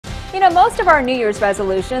You know, most of our New Year's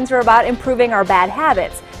resolutions are about improving our bad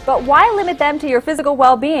habits. But why limit them to your physical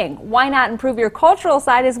well-being? Why not improve your cultural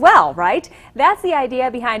side as well, right? That's the idea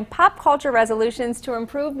behind pop culture resolutions to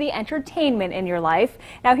improve the entertainment in your life.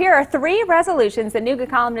 Now, here are 3 resolutions that Nooga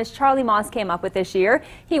columnist Charlie Moss came up with this year.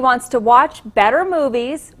 He wants to watch better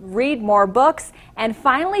movies, read more books, and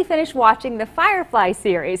finally finish watching the Firefly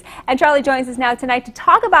series. And Charlie joins us now tonight to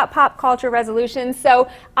talk about pop culture resolutions. So,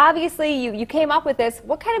 obviously, you came up with this.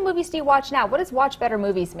 What kind of movies do you watch now? What does watch better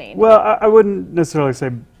movies mean? Well, I wouldn't necessarily say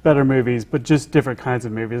better movies, but just different kinds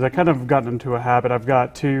of movies. I kind of gotten into a habit. I've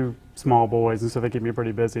got 2 small boys, and so they keep me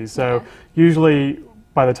pretty busy. So usually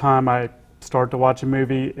by the time I start to watch a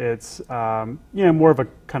movie, it's you know, more of a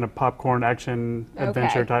kind of popcorn action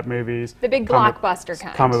adventure type movies. The big blockbuster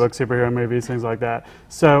kind. Comic book superhero movies, things like that.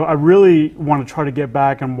 So I really want to try to get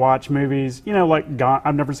back and watch movies, you know, like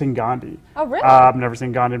I've never seen Gandhi. Oh, really? I've never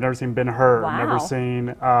seen Gandhi. I've never seen Ben-Hur. Wow. I've never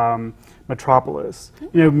seen Metropolis.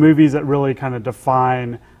 You know, movies that really kind of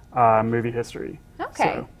define movie history.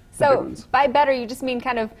 Okay. So by better, you just mean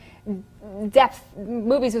kind of depth,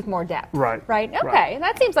 movies with more depth. Right. Right? Okay. Right.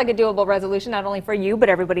 That seems like a doable resolution, not only for you, but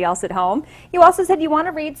everybody else at home. You also said you want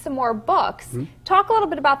to read some more books. Mm-hmm. Talk a little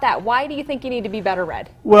bit about that. Why do you think you need to be better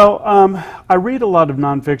read? Well, I read a lot of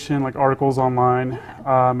nonfiction, like articles online,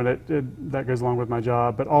 and that goes along with my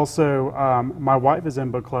job. But also, my wife is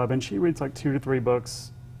in book club, and she reads like 2 to 3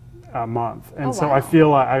 books a month, and so I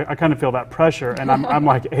feel I kind of feel that pressure, and I'm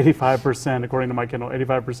like 85%, according to my Kindle,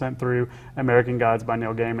 85% through American Gods by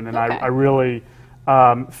Neil Gaiman, and I really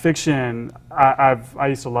fiction. I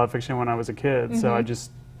used to love fiction when I was a kid, so I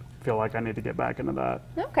just feel like I need to get back into that.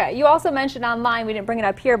 Okay. You also mentioned online, we didn't bring it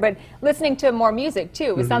up here, but listening to more music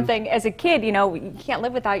too was something. As a kid, you know, you can't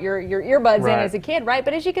live without your earbuds in as a kid, right?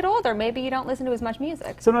 But as you get older, maybe you don't listen to as much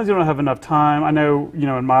music. Sometimes you don't have enough time. I know, you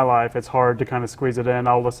know, in my life it's hard to kind of squeeze it in.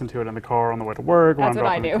 I'll listen to it in the car on the way to work, when I'm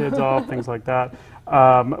dropping the kids off, things like that.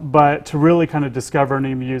 But to really kind of discover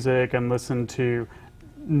new music and listen to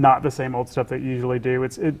not the same old stuff that you usually do,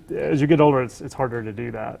 as you get older, it's harder to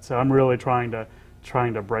do that. So I'm really trying to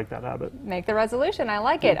break that habit. Make the resolution. I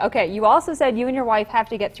like it. Okay, you also said you and your wife have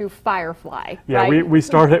to get through Firefly. Yeah, right? we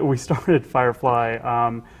started Firefly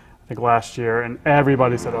I think last year, and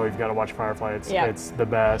everybody said, "Oh, you've got to watch Firefly. It's the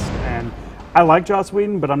best." And I like Joss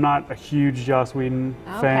Whedon, but I'm not a huge Joss Whedon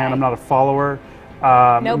fan. I'm not a follower.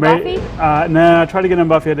 No Buffy? No, I tried to get in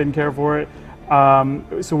Buffy. I didn't care for it.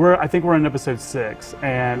 So I think we're in episode 6,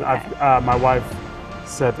 and my wife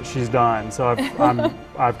said that she's done, so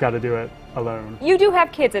I've got to do it alone. You do have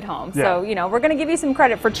kids at home, so you know we're going to give you some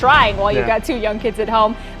credit for trying while you've got 2 young kids at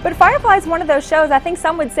home. But Firefly is one of those shows, I think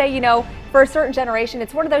some would say, you know, for a certain generation,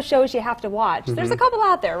 it's one of those shows you have to watch. There's a couple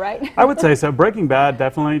out there, right? I would say so. Breaking Bad,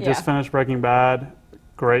 definitely. Just finished Breaking Bad.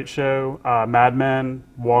 Great show. Mad Men,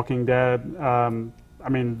 Walking Dead. I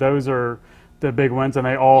mean, those are the big ones, and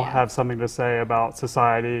they all have something to say about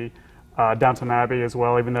society. Downton Abbey as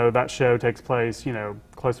well, even though that show takes place, you know,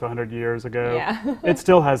 close to 100 years ago. It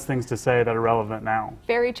still has things to say that are relevant now.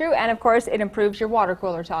 Very true, and of course it improves your water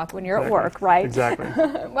cooler talk when you're at work, right? Exactly.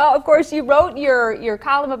 Well, of course you wrote your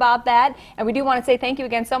column about that, and we do want to say thank you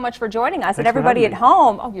again so much for joining us. And everybody at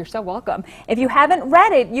home, oh, you're so welcome. If you haven't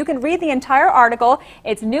read it, you can read the entire article.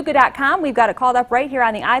 It's Nooga.com. We've got it called up right here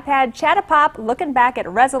on the iPad. Chat-a-pop, looking back at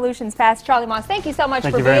resolutions past. Charlie Moss, thank you so much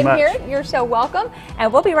for being here. You're so welcome,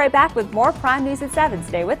 and we'll be right back with more Prime News at 7.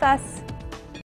 Stay with us.